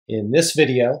In this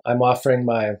video, I'm offering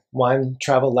my wine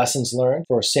travel lessons learned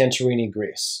for Santorini,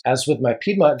 Greece. As with my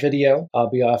Piedmont video, I'll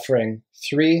be offering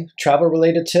 3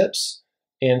 travel-related tips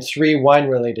and 3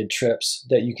 wine-related trips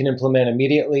that you can implement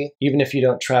immediately, even if you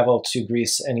don't travel to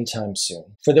Greece anytime soon.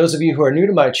 For those of you who are new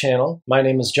to my channel, my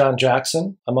name is John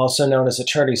Jackson. I'm also known as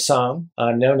Attorney Somm.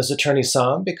 I'm known as Attorney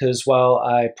Somm because while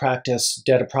I practice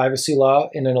data privacy law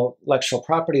and intellectual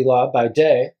property law by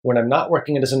day, when I'm not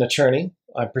working as an attorney,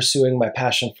 I'm pursuing my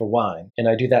passion for wine. And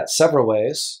I do that several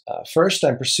ways. First,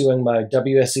 I'm pursuing my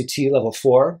WSET Level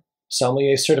 4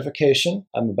 sommelier certification.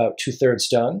 I'm about 2/3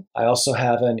 done. I also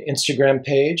have an Instagram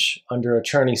page under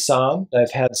Attorney Somm.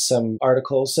 I've had some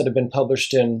articles that have been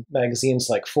published in magazines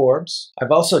like Forbes.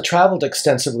 I've also traveled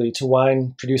extensively to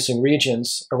wine producing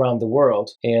regions around the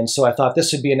world. And so I thought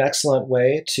this would be an excellent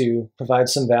way to provide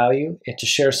some value and to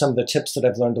share some of the tips that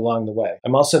I've learned along the way.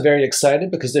 I'm also very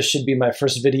excited because this should be my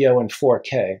first video in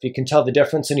 4K. If you can tell the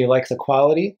difference and you like the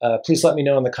quality, please let me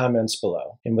know in the comments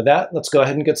below. And with that, let's go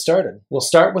ahead and get started. We'll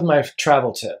start with my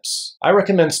travel tips. I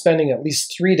recommend spending at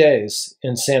least 3 days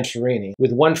in Santorini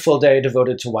with 1 full day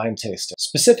devoted to wine tasting.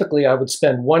 Specifically, I would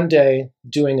spend 1 day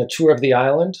doing a tour of the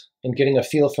island and getting a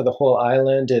feel for the whole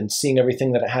island and seeing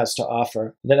everything that it has to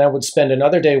offer. Then I would spend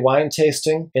another day wine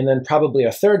tasting, and then probably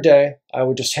a 3rd day, I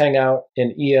would just hang out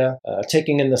in Ia,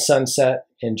 taking in the sunset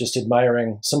and just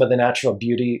admiring some of the natural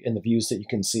beauty and the views that you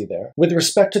can see there. With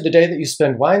respect to the day that you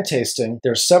spend wine tasting,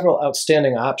 there are several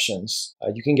outstanding options.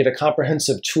 You can get a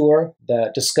comprehensive tour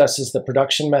that discusses the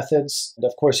production methods, and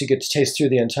of course you get to taste through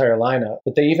the entire lineup,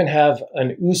 but they even have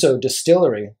an ouzo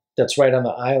distillery that's right on the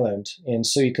island. And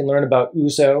so you can learn about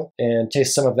ouzo and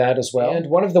taste some of that as well. And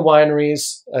one of the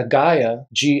wineries, Gaia,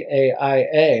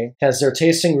 G-A-I-A, has their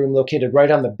tasting room located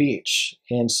right on the beach.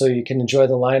 And so you can enjoy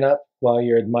the lineup while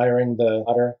you're admiring the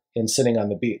water and sitting on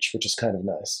the beach, which is kind of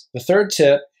nice. The 3rd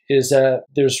tip is that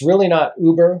there's really not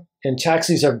Uber, and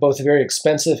taxis are both very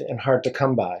expensive and hard to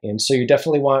come by. And so you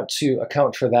definitely want to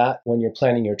account for that when you're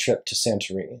planning your trip to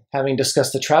Santorini. Having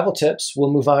discussed the travel tips,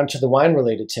 we'll move on to the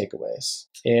wine-related takeaways.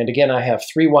 And again, I have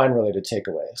 3 wine-related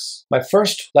takeaways. My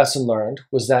first lesson learned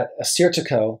was that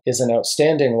Assyrtiko is an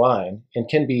outstanding wine and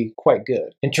can be quite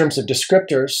good. In terms of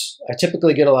descriptors, I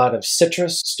typically get a lot of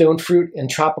citrus, stone fruit, and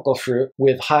tropical fruit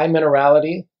with high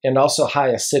minerality and also high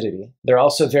acidity. They're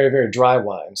also very, very dry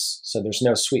wines, so there's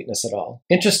no sweetness at all.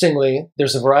 Interestingly,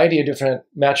 there's a variety of different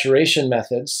maturation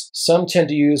methods. Some tend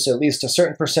to use at least a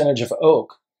certain percentage of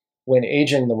oak when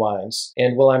aging the wines.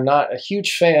 And while I'm not a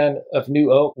huge fan of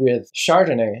new oak with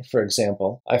Chardonnay, for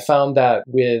example, I found that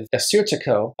with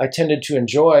Assyrtiko, I tended to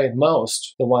enjoy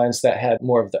most the wines that had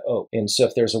more of the oak. And so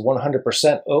if there's a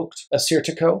 100% oaked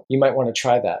Assyrtiko, you might want to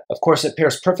try that. Of course, it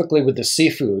pairs perfectly with the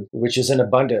seafood, which is in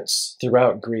abundance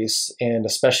throughout Greece and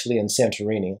especially in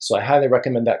Santorini. So I highly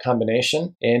recommend that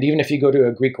combination. And even if you go to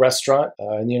a Greek restaurant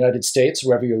in the United States,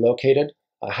 wherever you're located,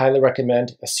 I highly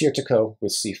recommend Assyrtiko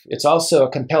with seafood. It's also a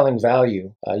compelling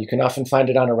value. You can often find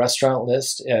it on a restaurant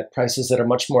list at prices that are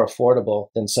much more affordable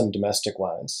than some domestic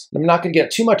wines. I'm not going to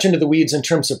get too much into the weeds in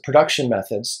terms of production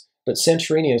methods, but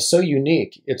Santorini is so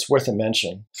unique, it's worth a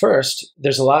mention. First,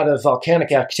 there's a lot of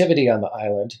volcanic activity on the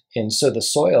island, and so the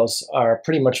soils are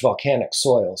pretty much volcanic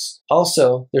soils.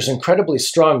 Also, there's incredibly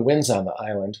strong winds on the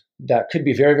island that could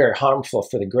be very, very harmful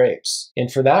for the grapes.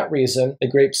 And for that reason, the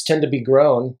grapes tend to be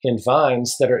grown in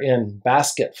vines that are in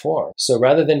basket form. So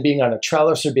rather than being on a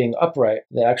trellis or being upright,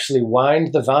 they actually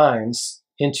wind the vines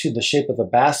into the shape of a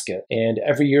basket, and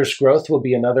every year's growth will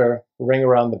be another ring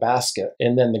around the basket,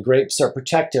 and then the grapes are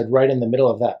protected right in the middle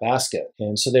of that basket,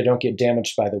 and so they don't get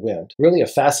damaged by the wind. Really a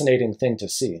fascinating thing to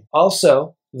see.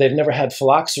 Also, they've never had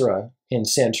phylloxera in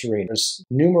Santorini. There's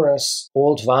numerous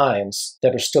old vines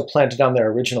that are still planted on their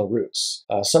original roots,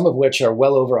 some of which are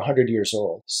well over 100 years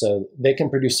old. So they can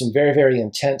produce some very, very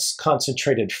intense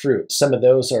concentrated fruit. Some of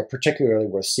those are particularly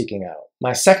worth seeking out.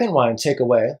 My second wine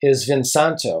takeaway is Vin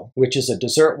Santo, which is a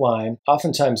dessert wine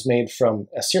oftentimes made from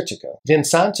Assyrtiko. Vin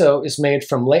Santo is made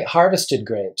from late harvested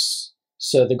grapes.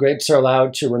 So the grapes are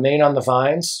allowed to remain on the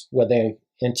vines where they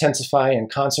intensify and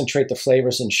concentrate the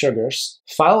flavors and sugars.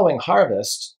 Following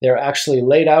harvest, they're actually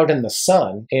laid out in the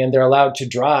sun and they're allowed to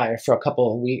dry for a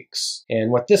couple of weeks. And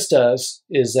what this does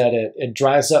is that it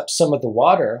dries up some of the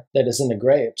water that is in the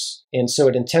grapes, and so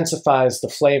it intensifies the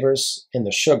flavors and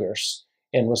the sugars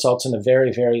and results in a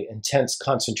very, very intense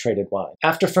concentrated wine.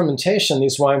 After fermentation,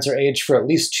 these wines are aged for at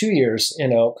least 2 years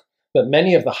in oak but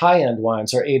many of the high-end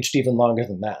wines are aged even longer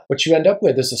than that. What you end up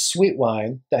with is a sweet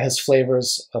wine that has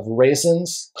flavors of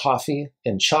raisins, coffee,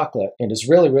 and chocolate, and is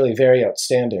really, really very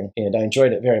outstanding, and I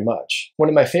enjoyed it very much. One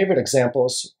of my favorite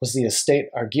examples was the Estate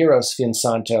Argyros Vin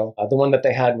Santo, the one that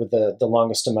they had with the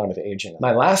longest amount of aging.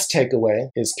 My last takeaway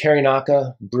is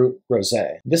Karinaka Brut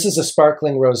Rosé. This is a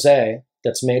sparkling rosé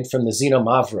that's made from the Zino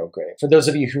Mavro grape. For those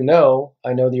of you who know,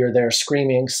 I know that you're there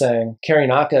screaming, saying,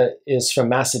 Karinaka is from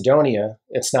Macedonia,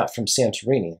 it's not from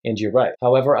Santorini, and you're right.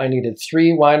 However, I needed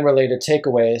 3 wine-related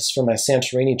takeaways for my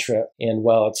Santorini trip, and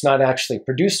while it's not actually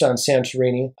produced on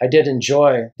Santorini, I did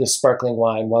enjoy this sparkling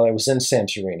wine while I was in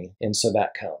Santorini, and so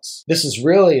that counts. This is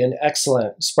really an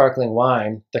excellent sparkling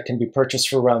wine that can be purchased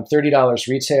for around $30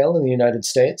 retail in the United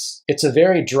States. It's a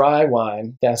very dry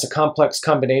wine that has a complex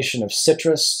combination of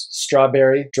citrus,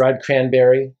 strawberry, dried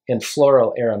cranberry, and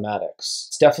floral aromatics.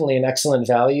 It's definitely an excellent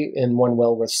value and one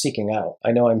well worth seeking out.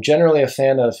 I know I'm generally a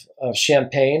fan of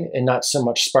champagne and not so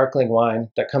much sparkling wine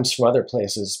that comes from other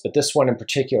places, but this one in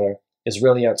particular is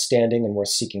really outstanding and worth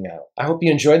seeking out. I hope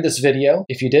you enjoyed this video.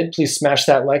 If you did, please smash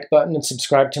that like button and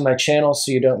subscribe to my channel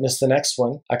so you don't miss the next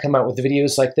one. I come out with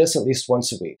videos like this at least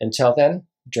once a week. Until then,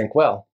 drink well.